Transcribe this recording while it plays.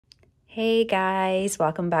Hey guys,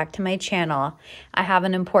 welcome back to my channel. I have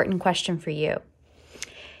an important question for you.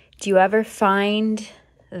 Do you ever find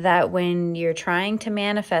that when you're trying to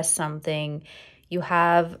manifest something, you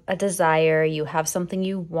have a desire, you have something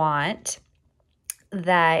you want,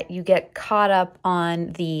 that you get caught up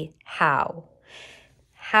on the how?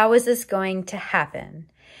 How is this going to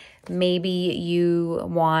happen? Maybe you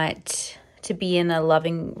want to be in a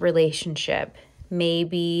loving relationship.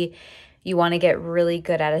 Maybe you want to get really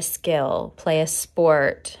good at a skill, play a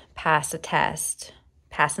sport, pass a test,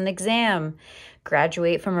 pass an exam,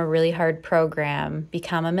 graduate from a really hard program,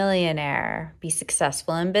 become a millionaire, be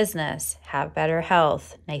successful in business, have better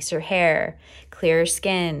health, nicer hair, clearer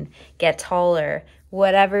skin, get taller,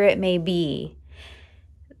 whatever it may be.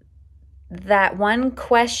 That one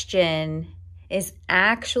question is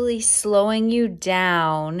actually slowing you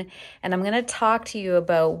down, and I'm going to talk to you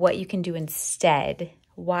about what you can do instead.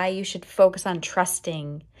 Why you should focus on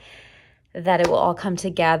trusting that it will all come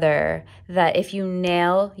together, that if you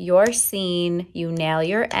nail your scene, you nail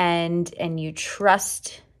your end, and you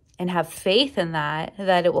trust and have faith in that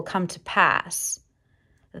it will come to pass.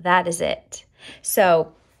 That is it.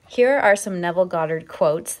 So here are some Neville Goddard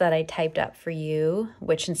quotes that I typed up for you,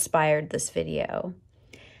 which inspired this video.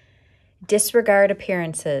 Disregard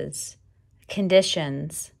appearances,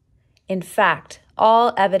 conditions, in fact,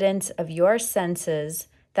 all evidence of your senses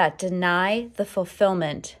that deny the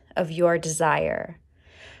fulfillment of your desire.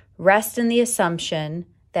 Rest in the assumption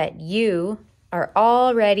that you are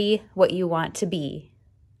already what you want to be.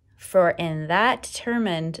 For in that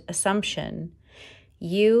determined assumption,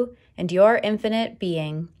 you and your infinite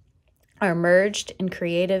being are merged in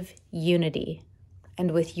creative unity.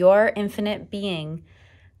 And with your infinite being,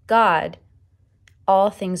 God, all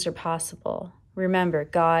things are possible. Remember,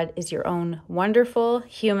 God is your own wonderful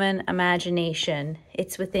human imagination.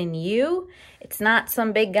 It's within you. It's not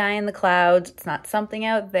some big guy in the clouds. It's not something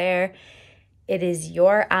out there. It is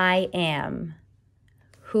your I am.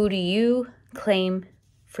 Who do you claim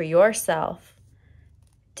for yourself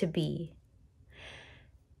to be?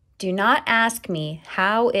 Do not ask me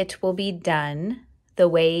how it will be done. The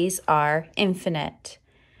ways are infinite.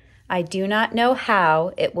 I do not know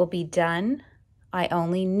how it will be done. I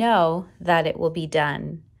only know that it will be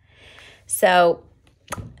done. So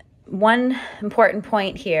one important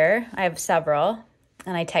point here, I have several,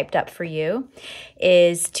 and I typed up for you,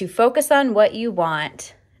 is to focus on what you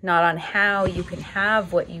want, not on how you can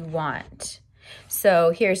have what you want.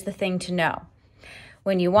 So here's the thing to know.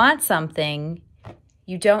 When you want something,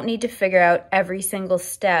 you don't need to figure out every single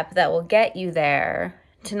step that will get you there,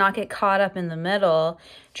 to not get caught up in the middle,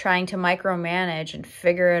 trying to micromanage and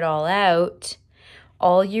figure it all out.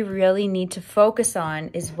 All you really need to focus on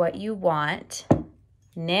is what you want,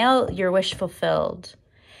 nail your wish fulfilled,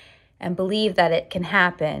 and believe that it can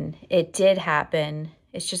happen. It did happen.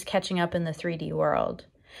 It's just catching up in the 3D world.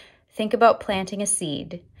 Think about planting a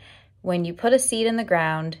seed. When you put a seed in the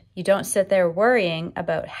ground, you don't sit there worrying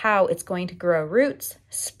about how it's going to grow roots,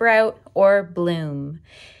 sprout, or bloom.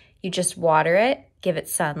 You just water it, give it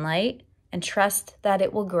sunlight, and trust that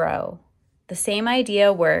it will grow. The same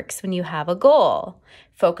idea works when you have a goal.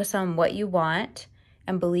 Focus on what you want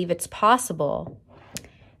and believe it's possible.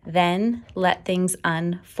 Then let things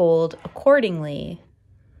unfold accordingly.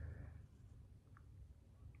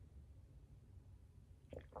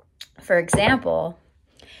 For example,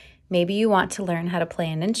 maybe you want to learn how to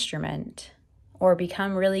play an instrument or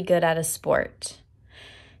become really good at a sport.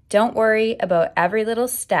 Don't worry about every little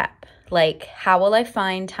step, like how will I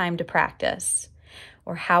find time to practice?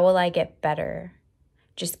 Or how will I get better?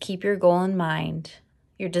 Just keep your goal in mind,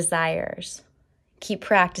 your desires. Keep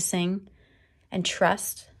practicing and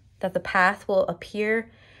trust that the path will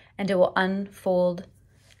appear and it will unfold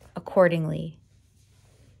accordingly.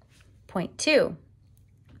 Point 2,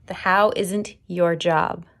 the how isn't your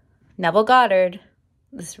job. Neville Goddard,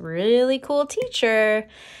 this really cool teacher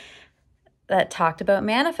that talked about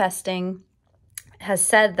manifesting, has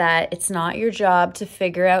said that it's not your job to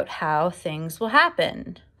figure out how things will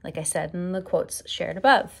happen, like I said in the quotes shared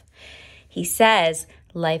above. He says,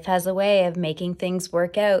 life has a way of making things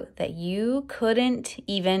work out that you couldn't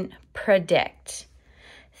even predict.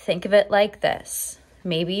 Think of it like this.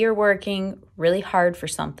 Maybe you're working really hard for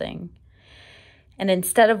something, and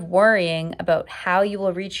instead of worrying about how you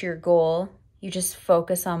will reach your goal, you just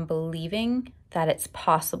focus on believing that it's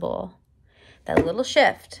possible. That little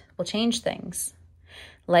shift will change things.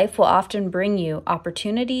 Life will often bring you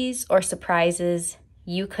opportunities or surprises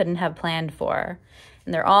you couldn't have planned for.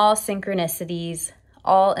 And they're all synchronicities,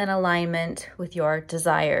 all in alignment with your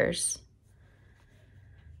desires.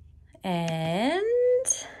 And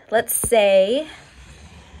let's say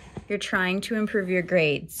you're trying to improve your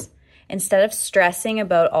grades. Instead of stressing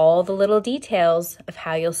about all the little details of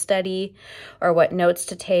how you'll study or what notes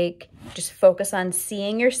to take, just focus on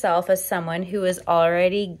seeing yourself as someone who has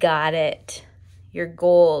already got it. You're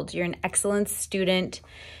gold. You're an excellent student.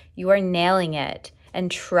 You are nailing it, and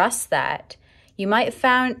trust that. You might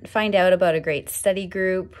find out about a great study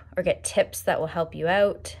group or get tips that will help you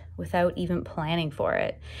out without even planning for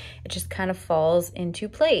it. It just kind of falls into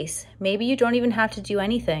place. Maybe you don't even have to do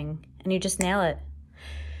anything and you just nail it.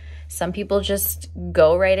 Some people just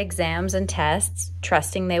go write exams and tests,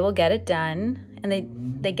 trusting they will get it done,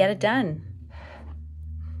 and they get it done.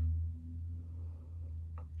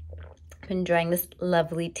 I'm enjoying this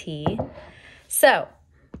lovely tea. So,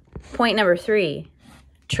 point number 3,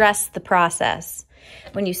 trust the process.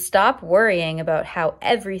 When you stop worrying about how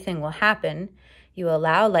everything will happen, you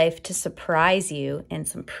allow life to surprise you in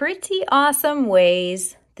some pretty awesome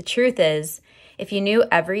ways. The truth is, if you knew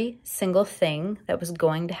every single thing that was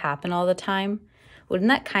going to happen all the time, wouldn't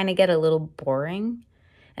that kind of get a little boring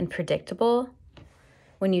and predictable?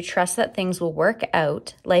 When you trust that things will work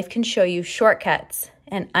out, life can show you shortcuts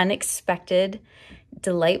and unexpected,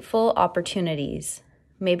 delightful opportunities.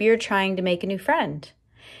 Maybe you're trying to make a new friend.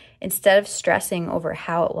 Instead of stressing over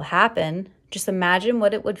how it will happen, just imagine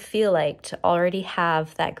what it would feel like to already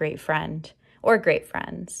have that great friend or great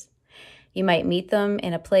friends. You might meet them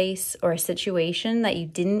in a place or a situation that you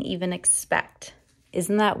didn't even expect.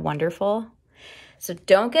 Isn't that wonderful? So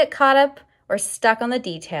don't get caught up or stuck on the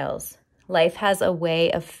details. Life has a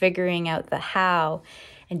way of figuring out the how,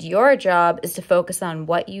 and your job is to focus on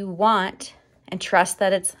what you want and trust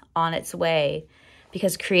that it's on its way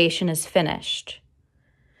because creation is finished.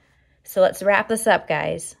 So let's wrap this up,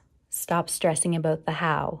 guys. Stop stressing about the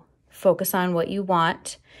how. Focus on what you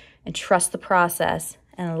want and trust the process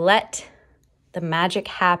and let the magic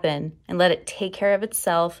happen and let it take care of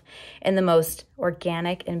itself in the most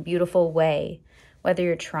organic and beautiful way. Whether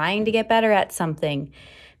you're trying to get better at something,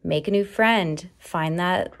 make a new friend, find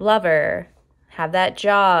that lover, have that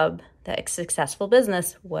job, that successful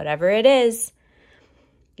business, whatever it is,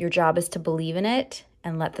 your job is to believe in it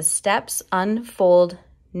and let the steps unfold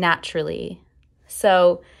naturally.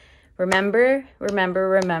 So remember,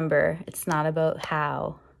 it's not about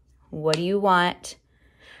how. What do you want?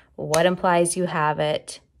 What implies you have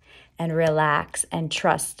it? And relax and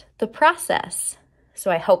trust the process.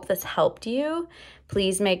 So I hope this helped you.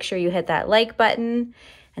 Please make sure you hit that like button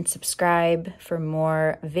and subscribe for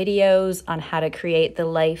more videos on how to create the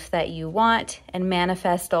life that you want and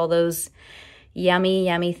manifest all those yummy,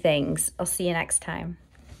 yummy things. I'll see you next time.